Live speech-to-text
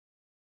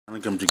I'm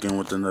gonna come again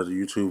with another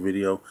YouTube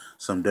video.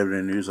 Some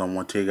WWE news I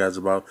want to tell you guys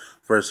about.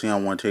 First thing I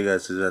want to tell you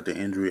guys is that the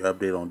injury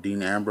update on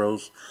Dean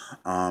Ambrose.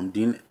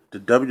 The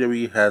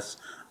WWE has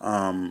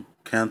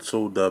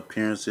canceled the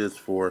appearances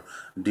for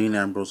Dean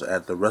Ambrose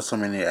at the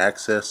WrestleMania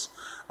Access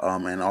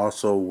and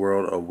also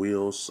World of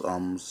Wheels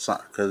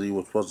because he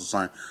was supposed to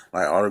sign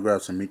like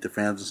autographs and meet the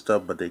fans and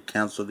stuff, but they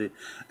canceled it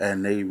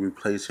and they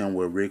replaced him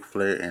with Ric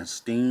Flair and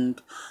Sting.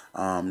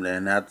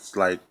 And that's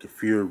like a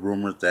few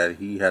rumors that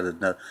he had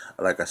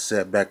a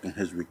setback in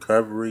his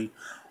recovery,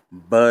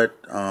 but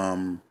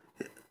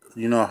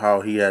you know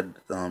how he had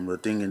the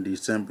thing in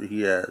December.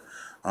 He had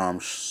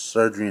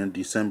surgery in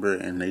December,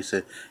 and they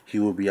said he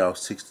will be out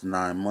 6 to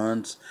 9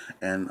 months,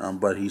 and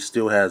but he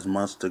still has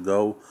months to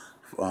go.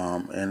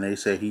 And they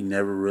said he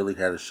never really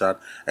had a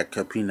shot at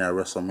competing at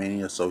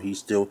WrestleMania, so he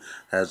still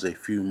has a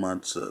few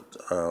months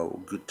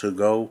to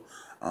go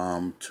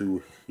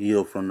to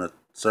heal from the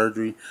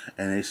surgery.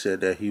 And they said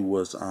that he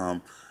was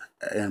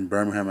in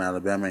Birmingham,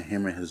 Alabama,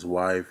 him and his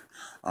wife,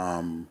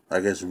 I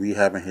guess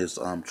rehabbing his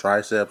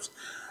triceps,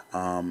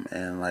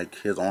 and like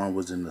his arm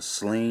was in the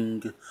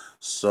sling.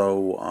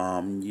 So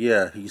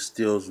yeah, he's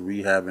still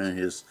rehabbing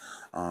his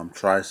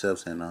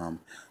triceps, and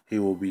he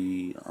will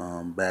be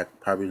back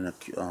probably in a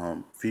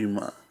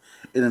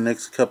in the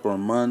next couple of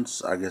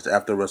months, I guess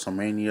after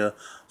WrestleMania.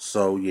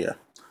 So yeah.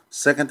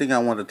 Second thing I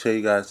want to tell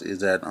you guys is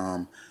that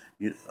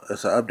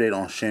it's an update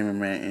on Shane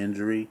Man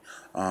injury.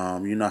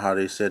 You know how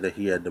they said that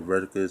he had the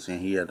vertigus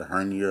and he had the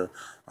hernia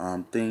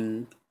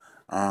thing.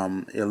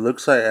 It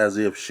looks like as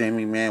if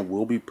Shane Man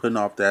will be putting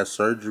off that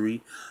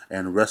surgery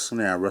and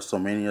wrestling at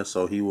WrestleMania,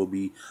 so he will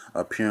be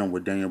appearing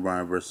with Daniel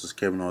Bryan versus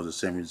Kevin Owens and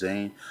Sami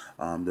Zayn.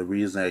 The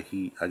reason that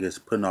he, I guess,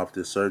 putting off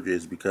this surgery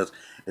is because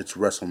it's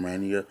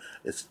WrestleMania.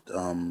 It's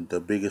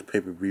the biggest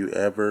pay-per-view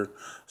ever.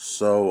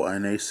 So,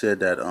 and they said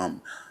that I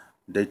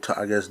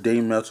guess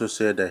Dave Meltzer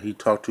said that he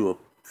talked to a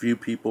few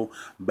people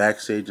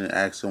backstage and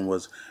asked him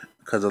was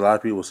because a lot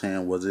of people were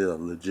saying was it a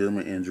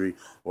legitimate injury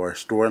or a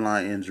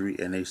storyline injury,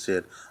 and they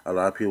said a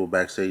lot of people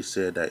backstage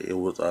said that it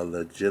was a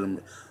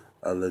legitimate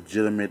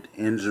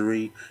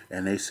injury,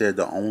 and they said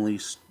the only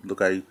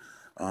thing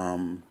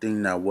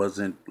that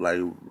wasn't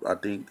like I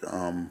think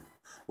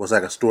was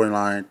like a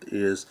storyline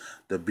is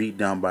the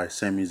beatdown by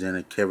Sami Zayn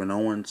and Kevin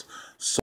Owens. So